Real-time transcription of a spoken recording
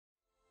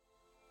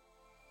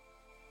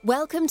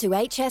Welcome to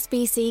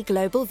HSBC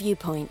Global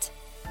Viewpoint,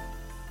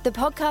 the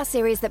podcast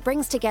series that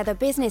brings together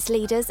business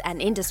leaders and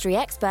industry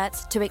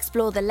experts to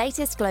explore the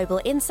latest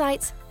global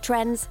insights,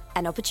 trends,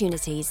 and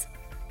opportunities.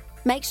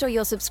 Make sure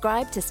you're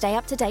subscribed to stay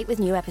up to date with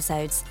new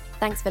episodes.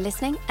 Thanks for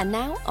listening, and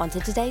now on to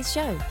today's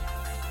show.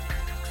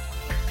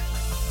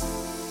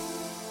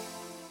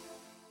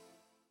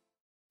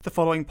 The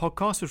following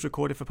podcast was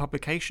recorded for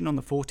publication on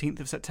the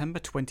 14th of September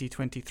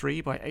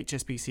 2023 by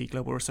HSBC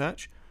Global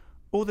Research.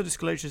 All the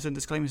disclosures and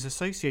disclaimers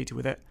associated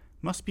with it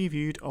must be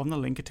viewed on the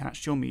link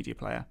attached to your media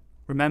player.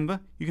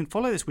 Remember, you can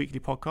follow this weekly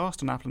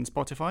podcast on Apple and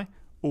Spotify,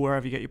 or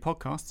wherever you get your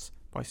podcasts,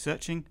 by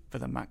searching for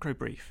the Macro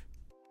Brief.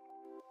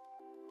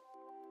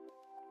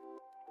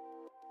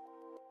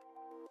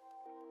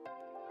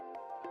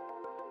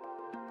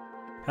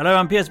 Hello,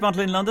 I'm Piers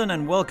Butler in London,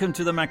 and welcome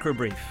to the Macro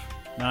Brief.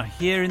 Now,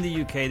 here in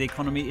the UK, the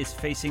economy is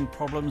facing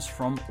problems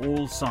from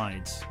all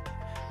sides.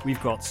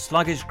 We've got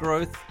sluggish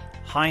growth,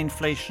 high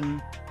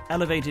inflation,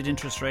 elevated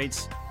interest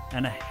rates,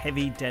 and a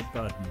heavy debt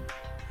burden.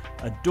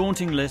 A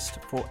daunting list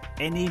for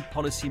any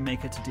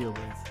policymaker to deal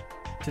with.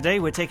 Today,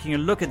 we're taking a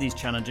look at these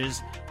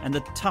challenges and the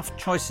tough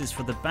choices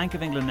for the Bank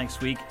of England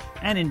next week,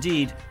 and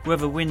indeed,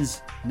 whoever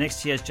wins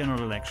next year's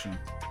general election.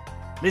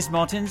 Liz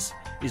Martins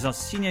is our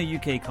senior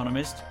UK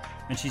economist,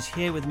 and she's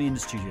here with me in the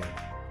studio.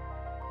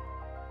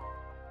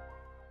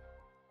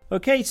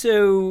 Okay,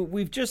 so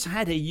we've just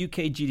had a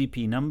UK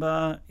GDP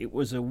number. It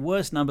was a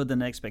worse number than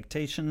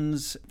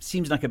expectations.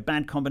 Seems like a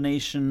bad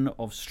combination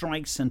of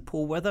strikes and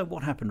poor weather.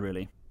 What happened,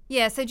 really?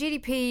 Yeah, so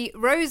GDP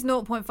rose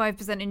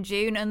 0.5% in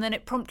June, and then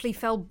it promptly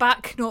fell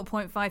back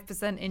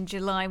 0.5% in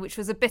July, which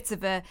was a bit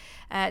of a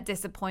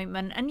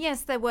disappointment. And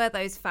yes, there were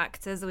those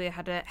factors. We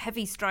had a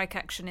heavy strike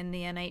action in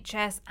the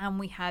NHS, and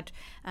we had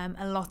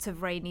a lot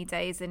of rainy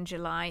days in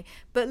July.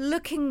 But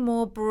looking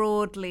more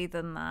broadly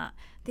than that,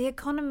 the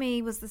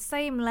economy was the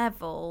same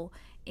level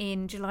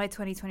in July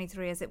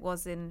 2023 as it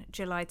was in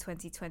July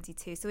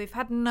 2022. So we've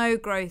had no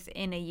growth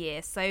in a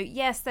year. So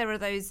yes, there are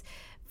those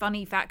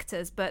funny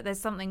factors, but there's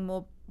something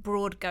more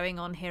broad going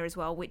on here as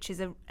well, which is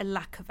a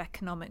lack of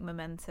economic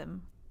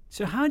momentum.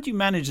 So how do you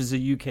manage as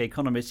a UK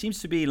economy? It seems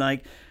to be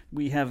like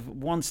we have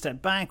one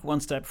step back,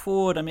 one step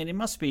forward. I mean, it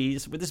must be,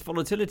 with this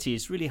volatility,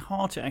 it's really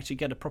hard to actually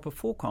get a proper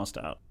forecast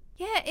out.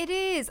 Yeah, it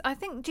is. I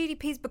think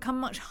GDP's become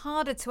much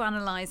harder to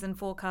analyse and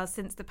forecast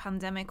since the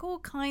pandemic. All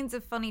kinds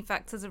of funny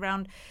factors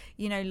around,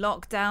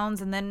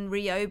 lockdowns and then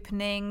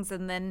reopenings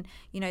and then,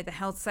 the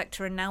health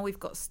sector. And now we've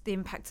got the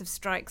impact of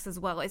strikes as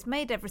well. It's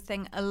made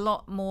everything a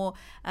lot more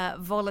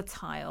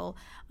volatile.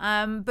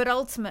 But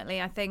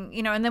ultimately, I think,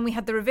 and then we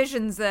had the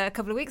revisions a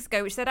couple of weeks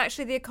ago, which said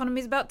actually the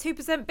economy is about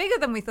 2% bigger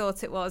than we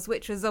thought it was,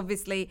 which was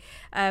obviously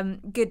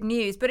good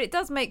news. But it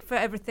does make for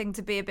everything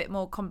to be a bit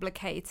more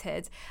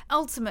complicated.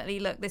 Ultimately,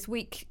 look, this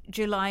week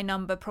July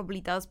number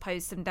probably does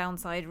pose some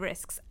downside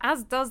risks,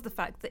 as does the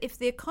fact that if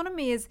the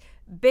economy is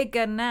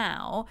bigger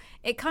now,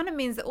 it kind of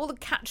means that all the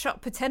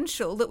catch-up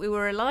potential that we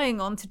were relying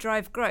on to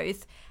drive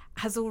growth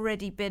has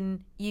already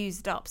been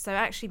used up. So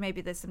actually maybe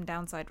there's some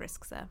downside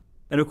risks there.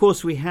 And of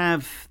course, we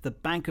have the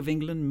Bank of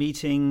England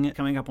meeting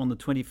coming up on the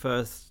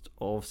 21st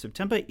of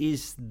September.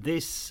 Is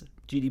this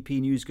GDP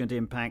news going to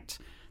impact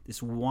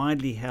this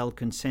widely held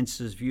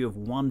consensus view of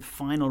one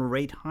final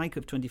rate hike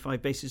of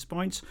 25 basis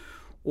points?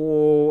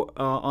 Or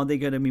are they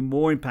going to be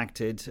more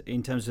impacted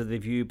in terms of the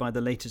view by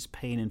the latest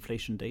pay and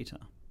inflation data?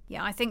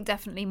 Yeah, I think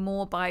definitely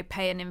more by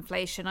pay and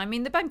inflation. I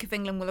mean, the Bank of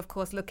England will, of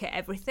course, look at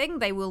everything.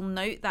 They will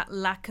note that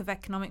lack of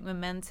economic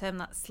momentum,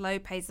 that slow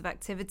pace of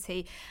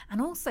activity,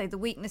 and also the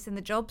weakness in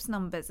the jobs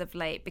numbers of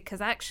late, because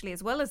actually,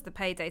 as well as the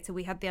pay data,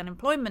 we had the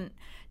unemployment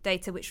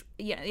data, which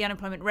the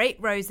unemployment rate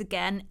rose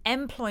again.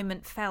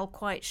 Employment fell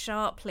quite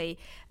sharply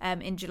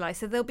in July.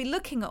 So they'll be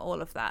looking at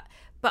all of that.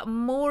 But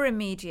more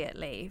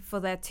immediately, for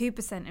their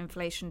 2%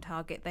 inflation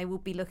target, they will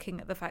be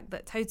looking at the fact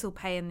that total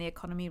pay in the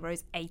economy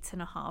rose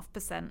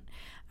 8.5%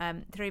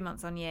 3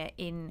 months on year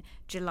in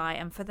July.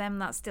 And for them,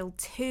 that's still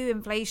too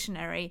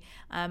inflationary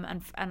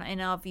and in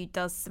our view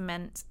does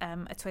cement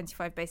a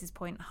 25 basis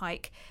point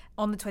hike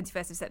on the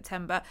 21st of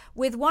September,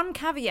 with one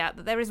caveat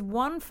that there is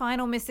one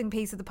final missing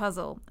piece of the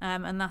puzzle,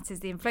 and that is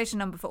the inflation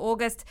number for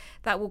August.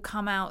 That will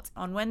come out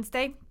on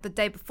Wednesday, the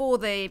day before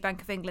the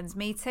Bank of England's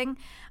meeting.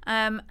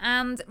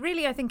 And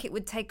really, I think it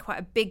would take quite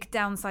a big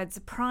downside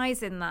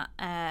surprise in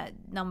that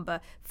number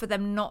for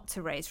them not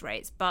to raise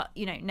rates. But,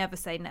 never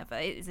say never.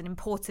 It is an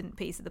important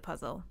piece of the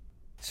puzzle.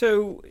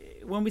 So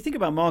when we think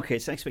about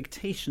markets,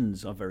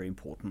 expectations are very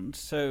important.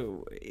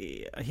 So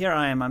here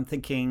I'm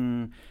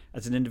thinking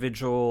as an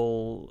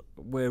individual,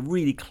 we're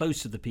really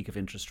close to the peak of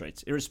interest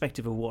rates,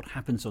 irrespective of what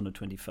happens on the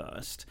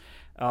 21st.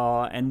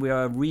 And we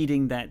are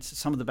reading that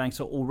some of the banks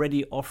are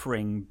already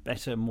offering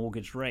better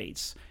mortgage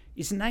rates.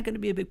 Isn't that going to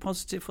be a big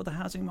positive for the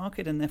housing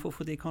market and therefore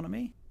for the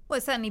economy? Well,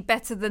 it's certainly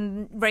better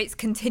than rates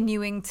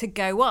continuing to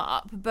go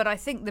up. But I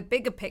think the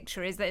bigger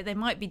picture is that they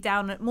might be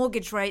down,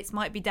 mortgage rates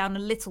might be down a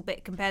little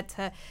bit compared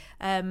to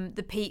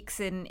the peaks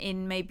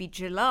in maybe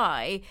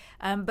July.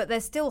 But they're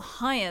still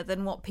higher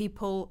than what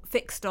people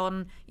fixed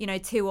on,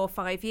 2 or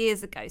 5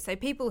 years ago. So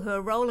people who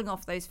are rolling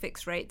off those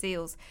fixed rate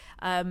deals,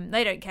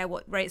 they don't care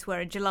what rates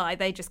were in July.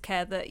 They just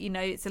care that,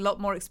 it's a lot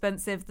more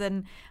expensive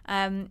than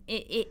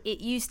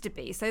it used to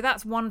be. So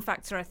that's one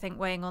factor, I think,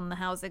 weighing on the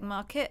housing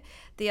market.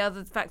 The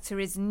other factor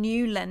is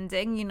new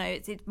lending.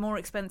 It's more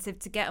expensive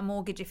to get a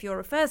mortgage if you're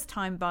a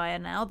first-time buyer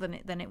now than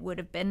it would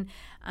have been,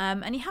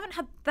 and you haven't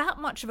had that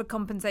much of a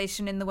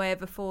compensation in the way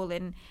of a fall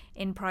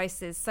in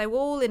prices. So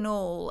all in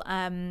all,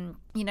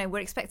 we're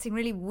expecting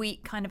really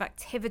weak kind of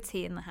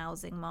activity in the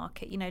housing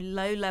market.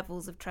 Low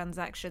levels of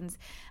transactions,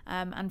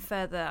 and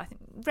further, I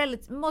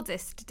think,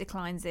 modest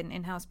declines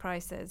in house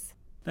prices.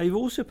 Now, you've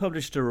also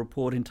published a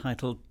report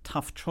entitled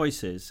Tough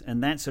Choices,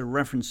 and that's a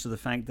reference to the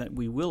fact that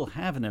we will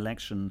have an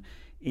election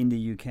in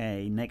the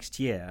UK next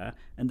year,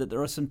 and that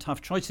there are some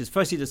tough choices.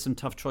 Firstly, there's some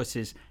tough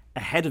choices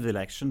ahead of the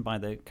election by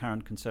the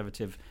current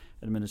Conservative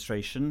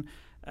administration,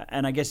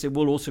 and I guess it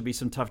will also be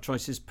some tough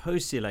choices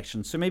post the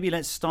election. So maybe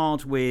let's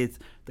start with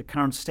the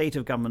current state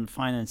of government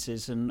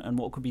finances and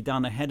what could be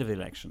done ahead of the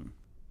election.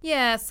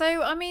 Yeah, so,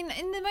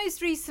 in the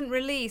most recent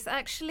release,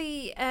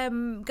 actually,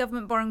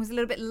 government borrowing was a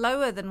little bit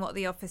lower than what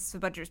the Office for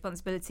Budget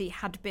Responsibility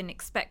had been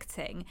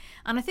expecting.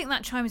 And I think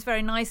that chimes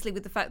very nicely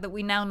with the fact that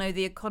we now know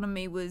the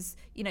economy was,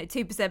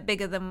 2%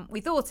 bigger than we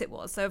thought it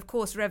was. So, of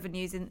course,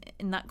 revenues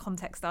in that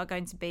context are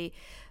going to be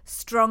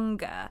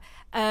stronger.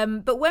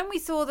 But when we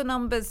saw the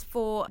numbers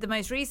for the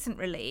most recent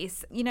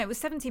release, it was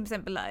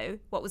 17% below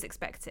what was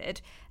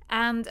expected.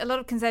 And a lot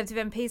of Conservative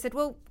MPs said,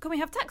 well, can we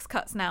have tax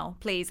cuts now,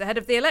 please, ahead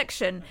of the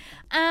election?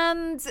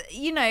 And,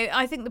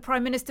 I think the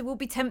Prime Minister will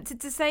be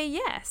tempted to say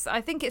yes.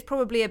 I think it's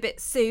probably a bit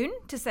soon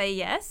to say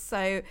yes.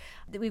 So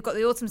we've got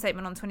the autumn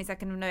statement on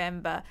 22nd of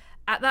November.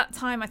 At that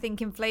time, I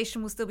think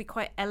inflation will still be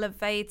quite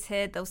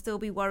elevated. There'll still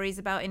be worries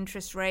about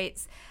interest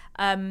rates.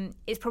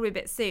 It's probably a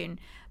bit soon.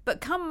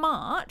 But come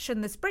March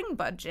and the spring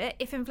budget,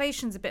 if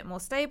inflation's a bit more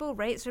stable,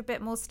 rates are a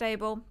bit more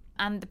stable,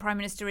 and the Prime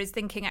Minister is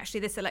thinking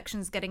actually this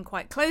election's getting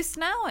quite close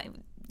now,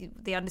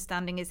 the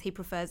understanding is he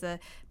prefers a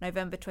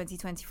November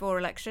 2024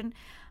 election,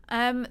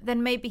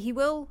 then maybe he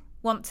will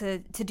want to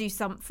do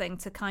something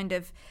to kind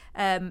of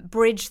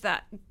bridge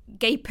that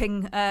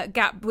gaping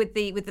gap with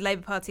the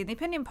Labour Party in the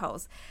opinion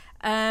polls.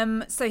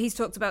 So he's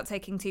talked about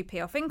taking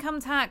 2p off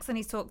income tax, and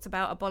he's talked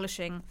about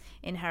abolishing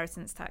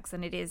inheritance tax,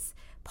 and it is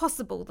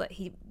possible that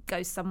he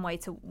goes some way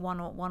to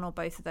one or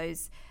both of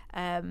those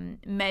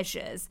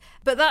measures.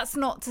 But that's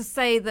not to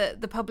say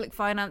that the public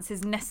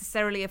finances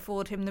necessarily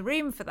afford him the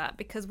room for that,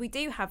 because we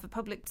do have a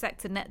public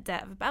sector net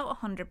debt of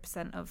about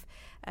 100% of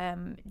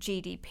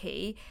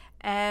GDP,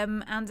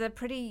 and a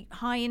pretty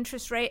high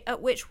interest rate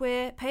at which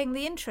we're paying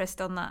the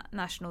interest on that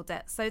national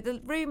debt. So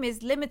the room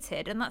is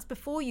limited, and that's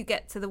before you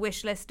get to the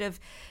wish list of,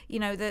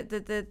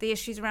 the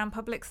issues around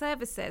public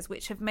services,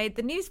 which have made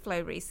the news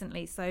flow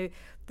recently. So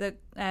the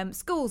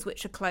schools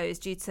which are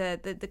closed due to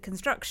the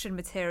construction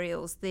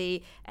materials,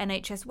 the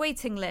NHS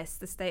waiting list,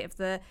 the state of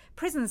the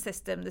prison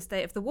system, the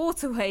state of the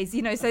waterways,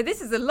 so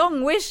this is a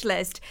long wish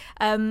list,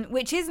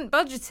 which isn't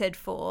budgeted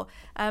for.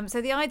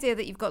 So the idea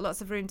that you've got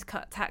lots of room to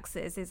cut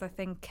taxes is, I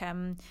think,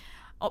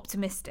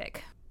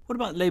 optimistic. What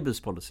about Labour's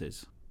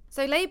policies?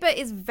 So Labour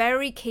is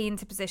very keen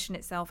to position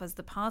itself as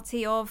the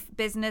party of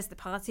business, the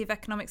party of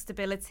economic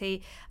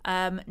stability,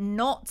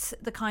 not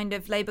the kind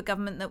of Labour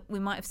government that we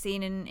might have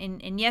seen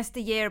in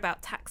yesteryear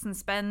about tax and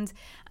spend.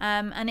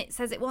 And it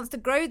says it wants to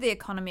grow the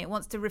economy. It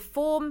wants to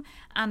reform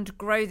and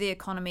grow the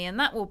economy. And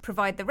that will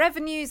provide the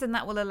revenues, and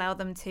that will allow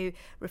them to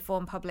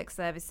reform public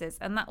services.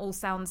 And that all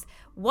sounds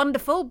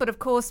wonderful. But of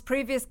course,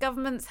 previous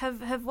governments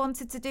have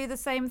wanted to do the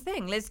same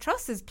thing. Liz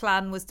Truss's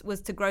plan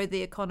was to grow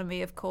the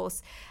economy, of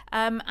course.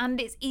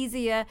 And it's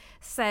easier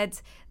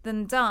said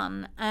than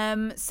done.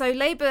 So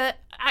Labour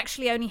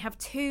actually only have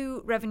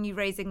 2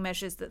 revenue-raising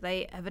measures that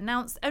they have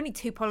announced, only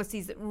 2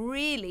 policies that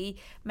really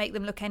make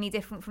them look any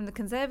different from the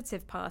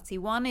Conservative Party.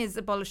 One is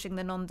abolishing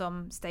the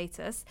non-dom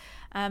status,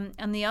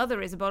 and the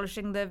other is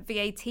abolishing the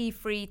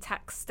VAT-free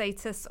tax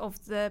status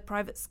of the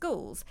private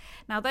schools.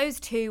 Now, those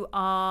 2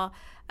 are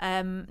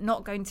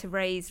not going to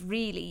raise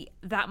really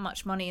that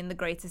much money in the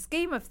greater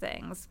scheme of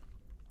things,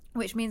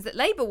 which means that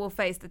Labour will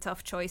face the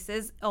tough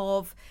choices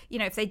of,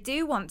 if they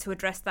do want to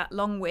address that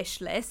long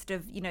wish list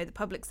of, the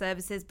public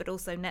services, but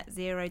also net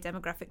zero,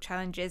 demographic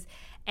challenges,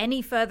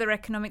 any further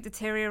economic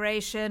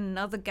deterioration,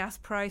 another gas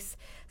price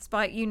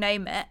spike, you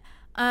name it,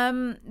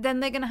 then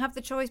they're going to have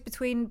the choice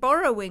between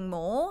borrowing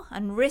more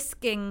and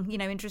risking,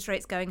 interest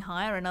rates going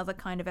higher, another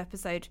kind of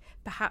episode,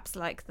 perhaps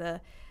like the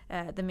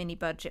mini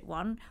budget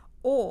one,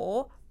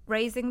 or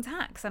raising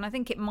tax. And I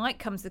think it might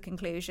come to the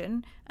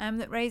conclusion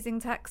that raising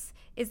tax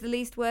is the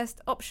least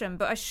worst option.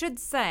 But I should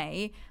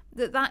say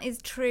that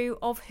is true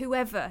of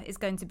whoever is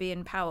going to be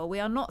in power. We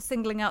are not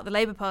singling out the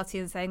Labour Party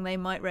and saying they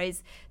might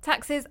raise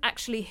taxes.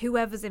 Actually,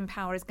 whoever's in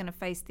power is going to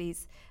face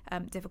these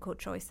difficult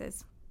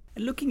choices.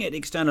 Looking at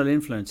external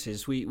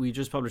influences, we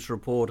just published a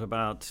report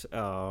about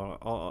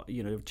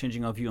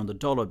changing our view on the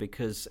dollar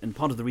and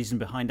part of the reason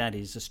behind that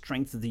is the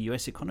strength of the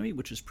US economy,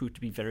 which has proved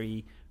to be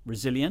very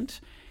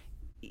resilient.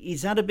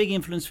 Is that a big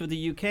influence for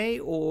the UK,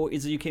 or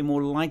is the UK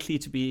more likely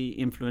to be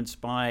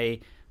influenced by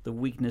the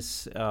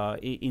weakness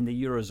in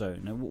the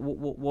Eurozone?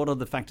 What are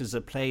the factors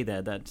at play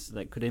there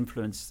that could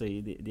influence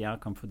the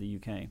outcome for the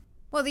UK?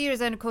 Well, the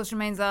Eurozone, of course,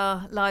 remains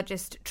our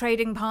largest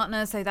trading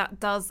partner, so that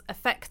does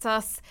affect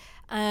us.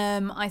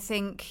 I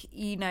think,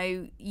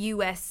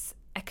 US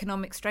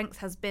economic strength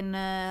has been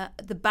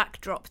the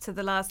backdrop to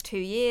the last 2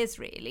 years,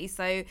 really.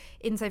 So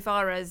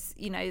insofar as,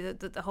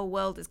 the whole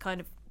world is kind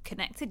of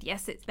connected,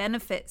 yes, it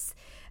benefits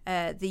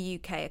the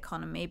UK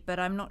economy, but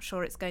I'm not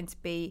sure it's going to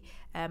be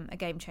a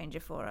game changer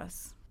for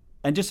us.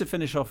 And just to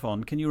finish off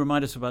on, can you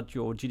remind us about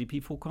your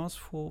GDP forecast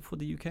for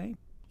the UK?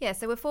 Yeah,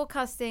 so we're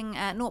forecasting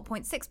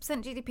 0.6%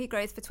 GDP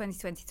growth for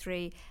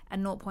 2023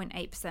 and 0.8%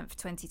 for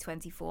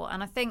 2024.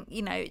 And I think,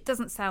 it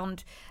doesn't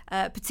sound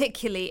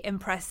particularly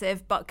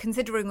impressive, but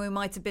considering we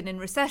might have been in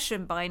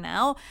recession by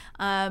now,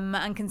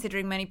 and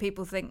considering many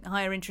people think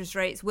higher interest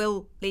rates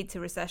will lead to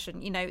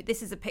recession,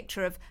 this is a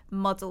picture of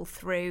muddle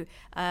through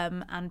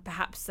and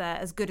perhaps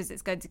as good as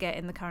it's going to get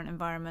in the current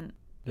environment.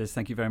 Liz,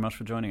 thank you very much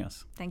for joining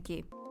us. Thank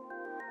you.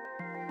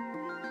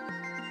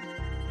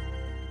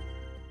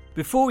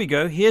 Before we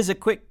go, here's a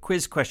quick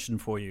quiz question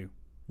for you.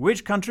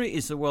 Which country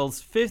is the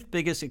world's 5th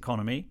biggest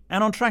economy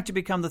and on track to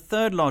become the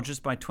 3rd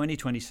largest by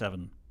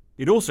 2027?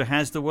 It also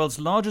has the world's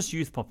largest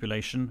youth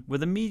population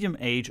with a median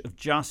age of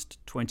just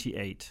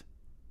 28.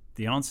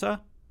 The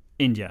answer?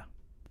 India.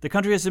 The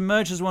country has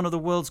emerged as one of the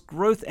world's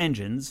growth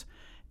engines,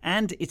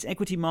 and its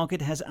equity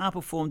market has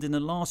outperformed in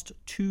the last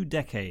 2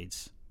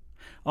 decades.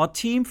 Our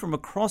team from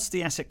across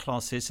the asset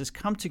classes has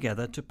come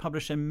together to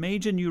publish a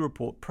major new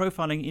report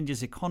profiling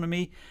India's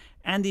economy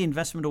and the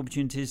investment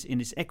opportunities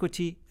in its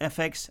equity,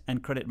 FX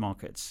and credit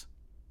markets.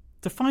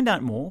 To find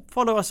out more,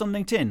 follow us on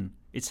LinkedIn.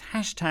 It's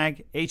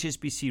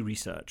 #HSBC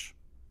Research.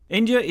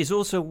 India is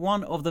also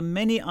one of the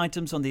many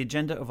items on the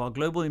agenda of our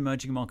Global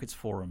Emerging Markets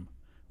Forum,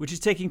 which is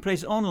taking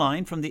place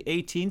online from the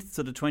 18th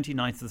to the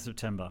 29th of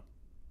September.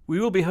 We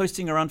will be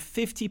hosting around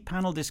 50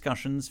 panel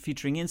discussions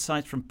featuring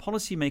insights from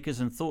policymakers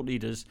and thought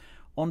leaders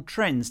on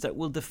trends that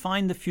will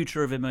define the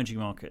future of emerging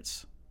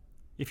markets.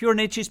 If you're an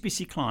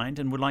HSBC client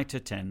and would like to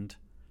attend,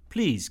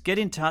 please get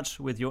in touch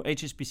with your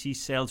HSBC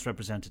sales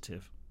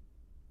representative.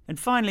 And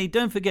finally,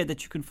 don't forget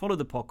that you can follow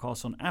the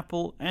podcast on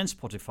Apple and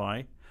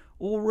Spotify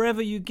or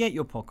wherever you get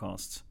your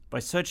podcasts by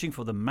searching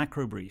for the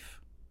Macro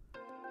Brief.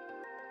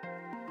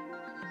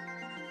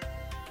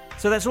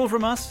 So that's all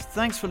from us.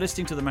 Thanks for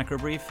listening to the Macro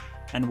Brief,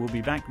 and we'll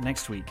be back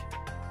next week.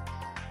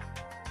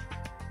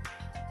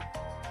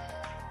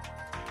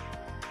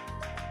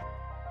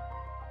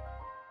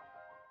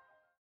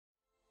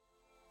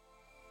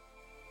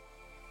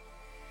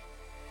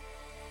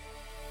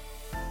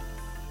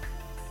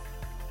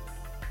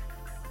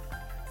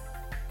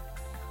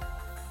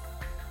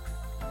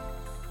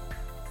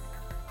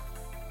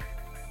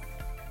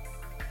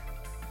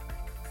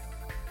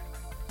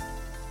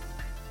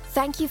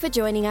 Thank you for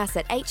joining us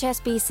at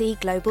HSBC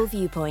Global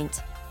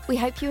Viewpoint. We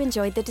hope you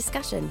enjoyed the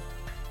discussion.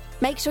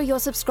 Make sure you're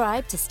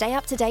subscribed to stay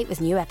up to date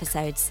with new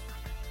episodes.